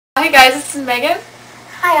Hi guys, this is Megan.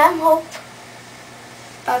 Hi, I'm Hope.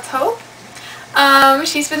 That's Hope.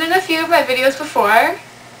 She's been in a few of my videos before.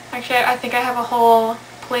 Actually, I think I have a whole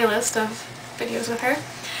playlist of videos with her.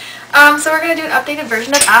 So we're going to do an updated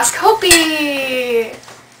version of Ask Hopie!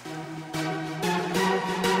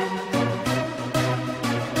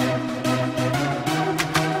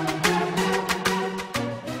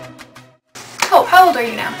 Hope, how old are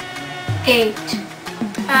you now? 8.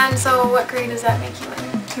 And so what grade does that make you in?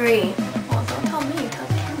 3. Well, don't tell me, tell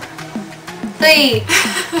the camera. 3.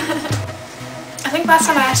 I think last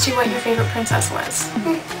time I asked you what your favorite princess was.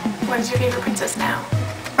 What is your favorite princess now?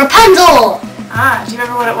 Rapunzel! Ah, do you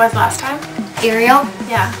remember what it was last time? Ariel?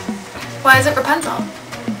 Yeah. Why is it Rapunzel?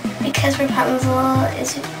 Because Rapunzel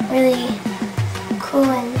is really cool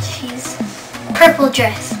and she's purple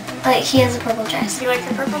dress. Like, she has a purple dress. Do you like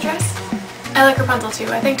her purple dress? I like Rapunzel too.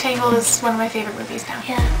 I think Tangled is one of my favorite movies now.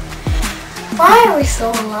 Yeah. Why are we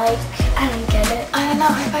so alike? I don't get it. I don't know.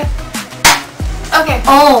 High five. Okay.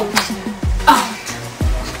 Owned.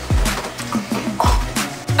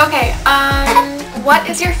 Okay, what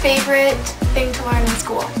is your favorite thing to learn in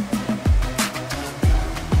school?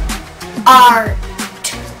 Art.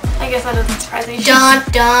 I guess that doesn't surprise me. Dun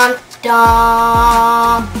dun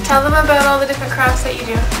dun. Tell them about all the different crafts that you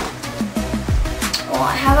do. Well,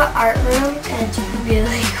 I have an art room and it's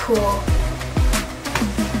really cool.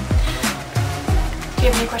 Do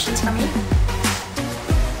you have any questions for me?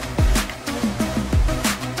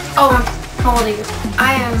 Oh, How old are you?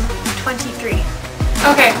 I am 23.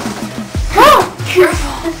 Okay. Oh,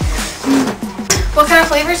 careful. What kind of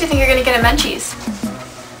flavors do you think you're going to get at Menchie's?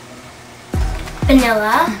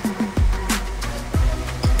 Vanilla.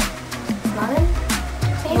 Lemon?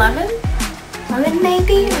 Maybe? Lemon? Lemon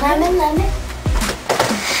maybe? Lemon. Lemon.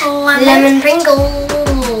 Lemon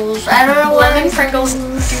Pringles. I don't know what Lemon Pringles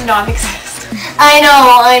do not exist. I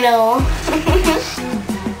know.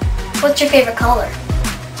 What's your favorite color?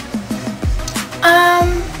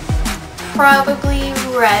 Probably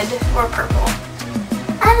red or purple.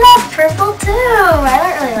 I love purple too. I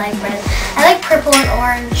don't really like red. I like purple and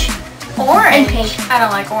orange. Orange? And pink. I don't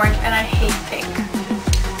like orange and I hate pink.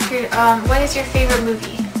 What is your favorite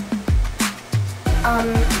movie?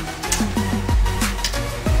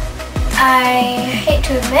 I hate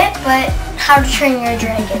to admit, but How to Train Your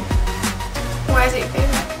Dragon. Why is it your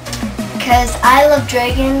favorite? Because I love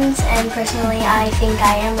dragons, and personally I think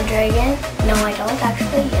I am a dragon. No, I don't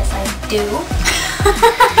actually. Yes, I do.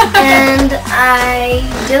 And I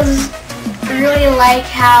just really like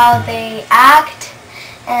how they act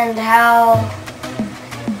and how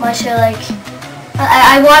much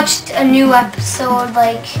I watched a new episode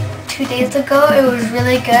like 2 days ago. It was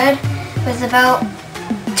really good. It was about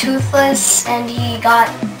Toothless and he got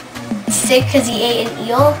sick because he ate an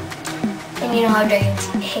eel. And you know how dragons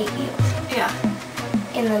hate eels. Yeah.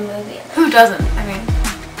 In the movie. Who doesn't? I mean.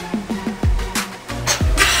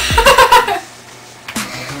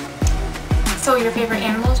 So your favorite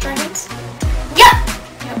animal is dragons? Yep.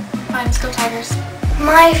 Yep. Mine's go tigers.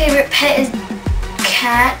 My favorite pet is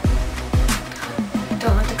cat.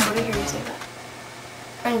 Don't let Dakota hear you say that.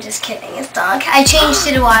 I'm just kidding. It's dog. I changed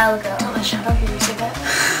it a while ago. Don't let Shadow hear you say that.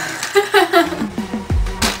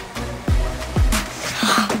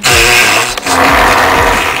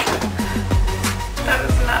 That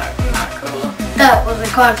was not cool. That was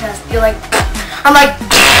a contest. I'm like.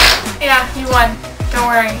 Yeah, you won. Don't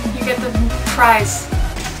worry. You get the prize.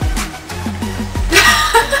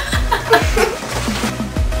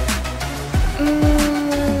 Do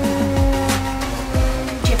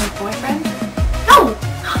you have a boyfriend? No.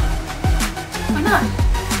 Why not?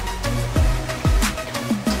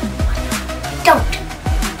 Don't.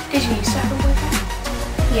 Did you used to have a boyfriend?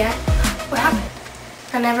 Yeah. What happened?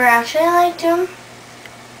 I never actually liked him.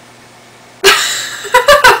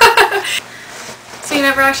 So you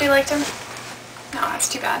never actually liked him? No, that's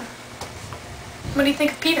too bad. What do you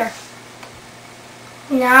think of Peter?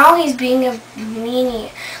 Now he's being a meanie.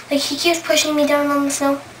 Like, he keeps pushing me down on the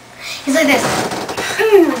snow. He's like this.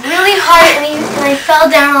 Really hard, and I fell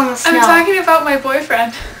down on the snow. I'm talking about my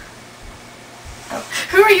boyfriend. Oh.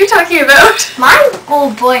 Who are you talking about? My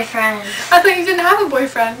old boyfriend. I thought you didn't have a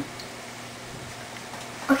boyfriend.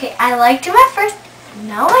 Okay, I liked him at first.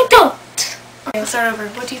 Now I don't. Okay, let's start over.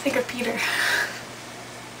 What do you think of Peter?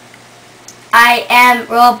 I am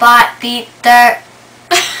Robot Peter.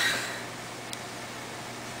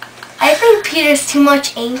 I think Peter's too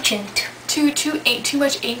much ancient. Too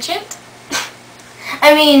much ancient?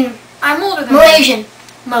 I mean, I'm older than Malaysian.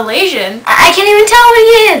 Malaysian? I can't even tell what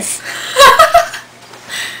he is.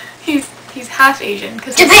 He's half Asian.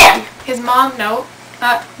 'Cause Japan. His mom, no.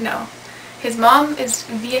 His mom is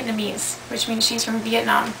Vietnamese, which means she's from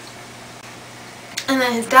Vietnam. And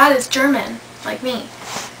then his dad is German, like me.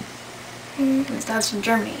 And his dad's from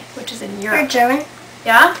Germany, which is in Europe. You're German?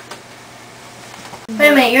 Yeah? Wait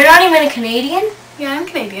a minute, you're not even a Canadian? Yeah, I'm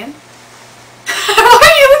Canadian. Why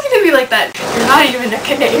are you looking at me like that? You're not even a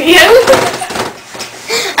Canadian.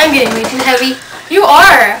 I'm getting way too heavy. You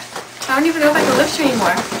are. I don't even know if I can lift you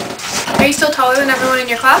anymore. Are you still taller than everyone in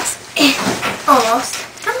your class? Almost.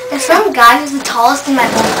 There's some guy who's the tallest in my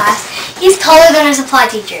whole class. He's taller than our supply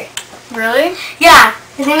teacher. Really? Yeah,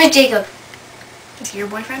 his name is Jacob. Is he your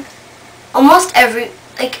boyfriend? Almost every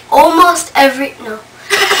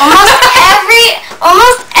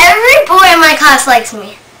boy in my class likes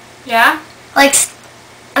me. Yeah? Like,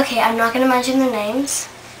 okay, I'm not gonna mention the names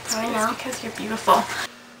right It's now. because you're beautiful.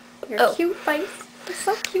 Your Oh. cute face. You're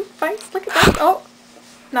so cute face. Look at that. Oh,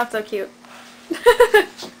 not so cute.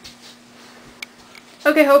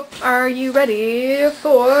 Okay, Hope, are you ready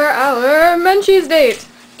for our Menchie's date?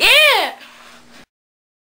 Yeah!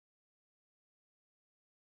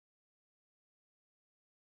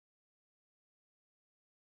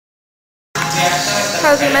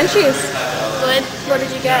 How's your Menchie's? Good. What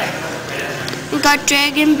did you get? We got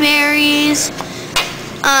dragon berries,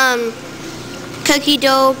 cookie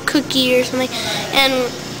dough, cookie or something, and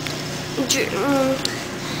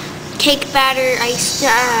cake batter, ice,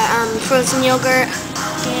 frozen yogurt,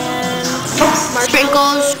 And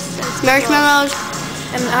sprinkles, marshmallows,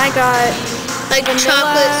 and I got like vanilla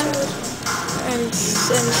chocolate. and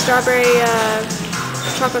strawberry,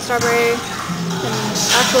 chocolate strawberry, and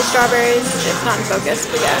actual strawberries. It's not in focus,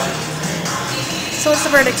 but yeah. So what's the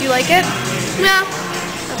verdict? Do you like it? Yeah.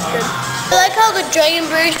 That's good. I like how the dragon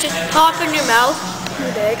berries just pop in your mouth.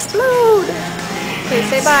 They explode. Okay,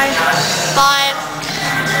 say bye. Bye.